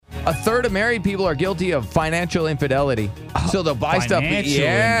A third of married people are guilty of financial infidelity. So they'll buy stuff.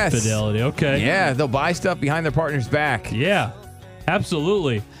 Yes. Infidelity. Okay. Yeah, they'll buy stuff behind their partner's back. Yeah,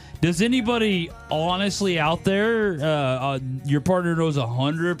 absolutely. Does anybody honestly out there, your partner knows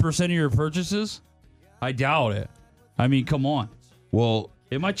 100% of your purchases? I doubt it. I mean, come on. Well,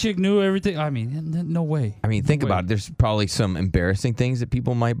 if my chick knew everything, I mean, no way. I mean, think about it. There's probably some embarrassing things that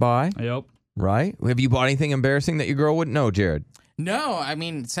people might buy. Yep. Right? Have you bought anything embarrassing that your girl wouldn't know, Jared? No, I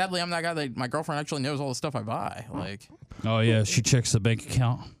mean, sadly, I'm that guy that my girlfriend actually knows all the stuff I buy. Like, oh yeah, she checks the bank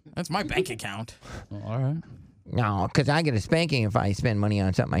account. That's my bank account. Oh, all right. No, because I get a spanking if I spend money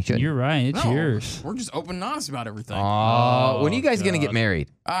on something I shouldn't. You're right. It's yours. We're just open and honest about everything. Oh, when are you guys going to get married?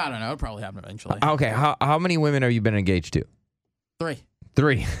 I don't know. It'll probably happen eventually. Okay, how many women have you been engaged to? 3.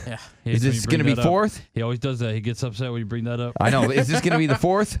 3. Yeah. Is this going to be 4th? He always does that. He gets upset when you bring that up. I know. Is this going to be the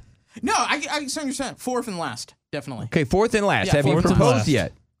 4th? No, I understand. 4th and last, definitely. Okay, 4th and last. Yeah, have you 4th and proposed last.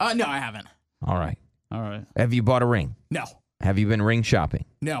 yet? No, I haven't. All right. All right. Have you bought a ring? No. Have you been ring shopping?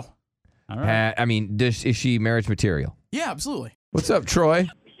 No. All right. I mean, is she marriage material? Yeah, absolutely. What's up, Troy?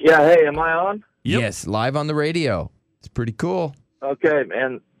 Yeah, hey, am I on? Yep. Yes, live on the radio. It's pretty cool. Okay,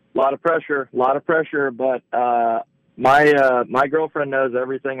 man. A lot of pressure, but my girlfriend knows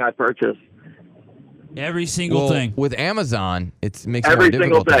everything I purchase. Every single thing. With Amazon, it makes it Every more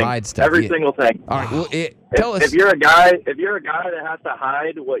single difficult thing. to hide stuff. Every single thing. All right, well, tell us. If you're a guy that has to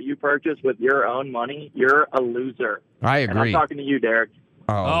hide what you purchase with your own money, you're a loser. I And I'm agree. talking to you, Derek.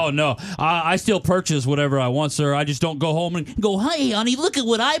 Oh, no. I still purchase whatever I want, sir. I just don't go home and go, hey, honey, look at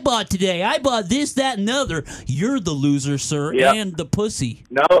what I bought today. I bought this, that, and the other. You're the loser, sir, Yep. and the pussy.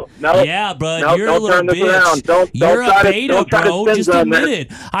 No. Yeah, bud, No, you're a don't little turn this bitch. around. Don't You're try a to- beta, don't try to bro. spin Just zone admit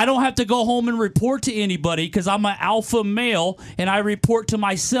this. it. I don't have to go home and report to anybody because I'm an alpha male, and I report to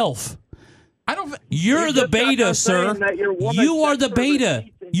myself. You're the just got beta, done sir. saying that your woman You are checks the her beta.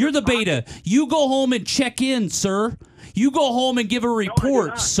 receipts in You're your the beta. You go home and check in, sir. You go home and give a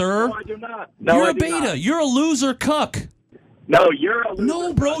report, sir. No, I do not. No, You're I a do beta. not. You're a loser cuck. No, you're a loser.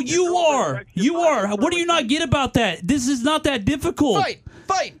 No, bro, you are. You are. What do you not get about that? This is not that difficult.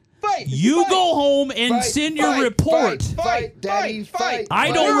 Fight. You go home and send your report. Fight, Daddy, fight.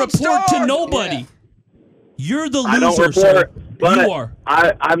 I don't report to nobody. You're the I don't loser, sir. report, but You are.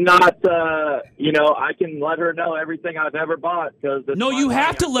 I'm not. I can let her know everything I've ever bought because. No, you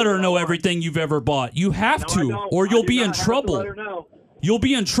have to let her know everything you've ever bought. You have No, I to, don't. or I you'll do be not in have to trouble. let her know. You'll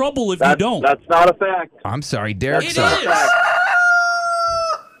be in trouble if you don't. That's not a fact. I'm sorry, Derek. It sucks. is.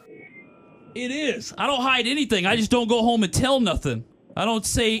 It is. I don't hide anything. I just don't go home and tell nothing. I don't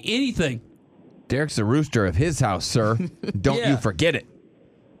say anything. Derek's the rooster of his house, sir. Don't Yeah. you forget it.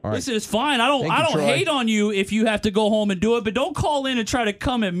 All right. Listen, it's fine. I Thank you, don't Troy. hate on you if you have to go home and do it, but don't call in and try to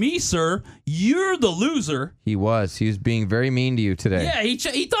come at me, sir. You're the loser. He was being very mean to you today. Yeah,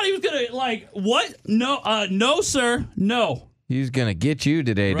 he thought he was gonna what? No, sir, no. He's gonna get you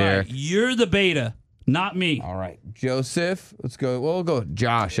today, Right, Derek. you're the beta, not me. All right, Joseph. Let's go. We'll go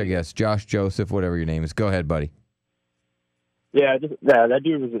Josh, I guess. Josh, Joseph, whatever your name is. Go ahead, buddy. Yeah, that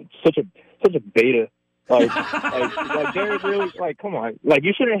dude was such a beta. Like Jared really, come on.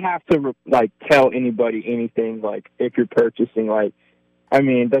 You shouldn't have to, tell anybody anything, if you're purchasing, I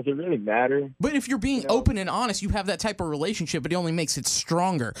mean, does it really matter? But if you're being open and honest, you have that type of relationship, it only makes it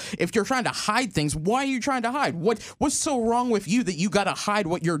stronger. If you're trying to hide things, why are you trying to hide? What's so wrong with you that you got to hide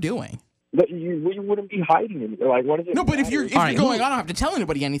what you're doing? But you wouldn't be hiding anything. What is it? No, but if you're right, going, I don't have to tell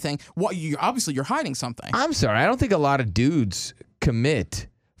anybody anything. Obviously you're hiding something. I'm sorry. I don't think a lot of dudes commit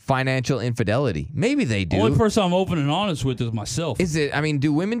financial infidelity. Maybe they do. Only person I'm open and honest with is myself. Is it? I mean,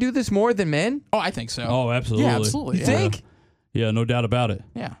 do women do this more than men? Oh, I think so. Oh, absolutely. Yeah, absolutely. You think? Yeah, no doubt about it.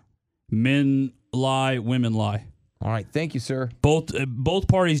 Yeah. Men lie, women lie. All right. Thank you, sir. Both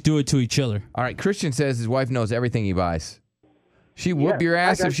parties do it to each other. All right. Christian says his wife knows everything he buys. She whoop your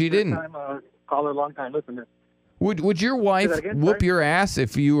ass if she didn't. Caller, long time listener. Would your wife whoop your ass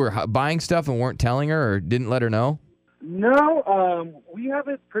if you were buying stuff and weren't telling her or didn't let her know? No, we have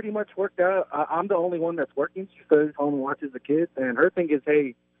it pretty much worked out. I'm the only one that's working. She stays home and watches the kids, and her thing is,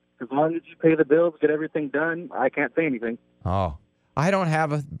 hey, as long as you pay the bills, get everything done, I can't say anything. Oh, I don't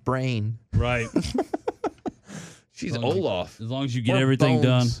have a brain. Right. She's Olaf. As long as you get Or everything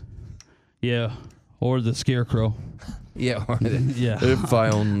Bones. done. Yeah. Or the scarecrow. Yeah. Yeah. If I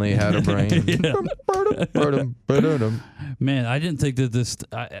only had a brain. Man, I didn't think that this.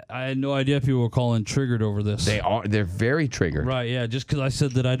 I had no idea people were calling triggered over this. They're very triggered. Right, yeah. Just because I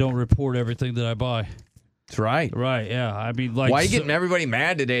said that I don't report everything that I buy. That's right. Right, yeah. I mean, Why are you getting everybody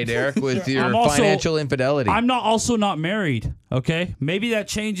mad today, Derek, with your I'm also- financial infidelity? I'm also not married, okay? Maybe that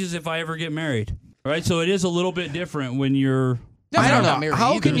changes if I ever get married. Right? So it is a little bit different when you're I don't I'm not know. married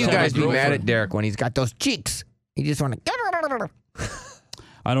How either, can you so guys my be mad girlfriend- at Derek when he's got those cheeks? You just want to.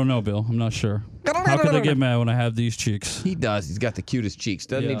 I don't know, Bill. I'm not sure. How could I get mad when I have these cheeks? He does. He's got the cutest cheeks,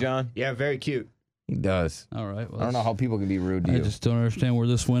 doesn't he, Yeah. John? Yeah, very cute. He does. All right. Well, I don't know how people can be rude to I you. just don't understand where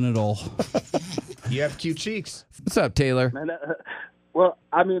this went at all. You have cute cheeks. What's up, Taylor? And, well,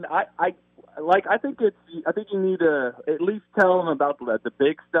 I mean, I think you need to at least tell them about the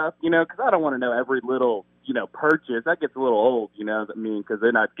big stuff, because I don't want to know every little, purchase. That gets a little old, because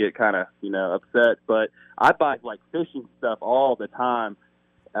then I'd get kind of, upset. But I buy like fishing stuff all the time,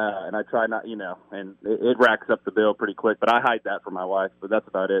 and I try not, and it racks up the bill pretty quick. But I hide that from my wife, but that's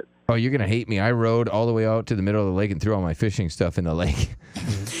about it. Oh, you're going to hate me. I rode all the way out to the middle of the lake and threw all my fishing stuff in the lake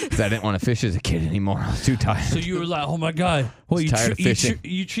because I didn't want to fish as a kid anymore. I was too tired. So you were like, "Oh my god, well, I was tired of fishing.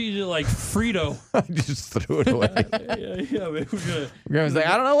 you treated it like Frito." I just threw it away. yeah, man, I was like,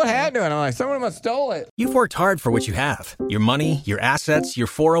 I don't know what happened to it. I'm like, someone must have stole it. You've worked hard for what you have. Your money, your assets, your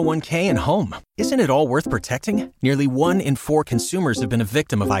 401k, and home. Isn't it all worth protecting? Nearly 1 in 4 consumers have been a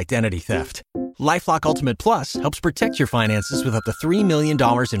victim of identity theft. LifeLock Ultimate Plus helps protect your finances with up to $3 million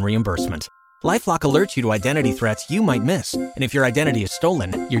in reimbursement. LifeLock alerts you to identity threats you might miss. And if your identity is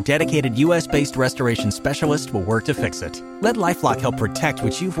stolen, your dedicated U.S.-based restoration specialist will work to fix it. Let LifeLock help protect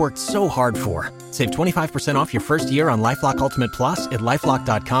what you've worked so hard for. Save 25% off your first year on LifeLock Ultimate Plus at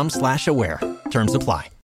LifeLock.com/aware. Terms apply.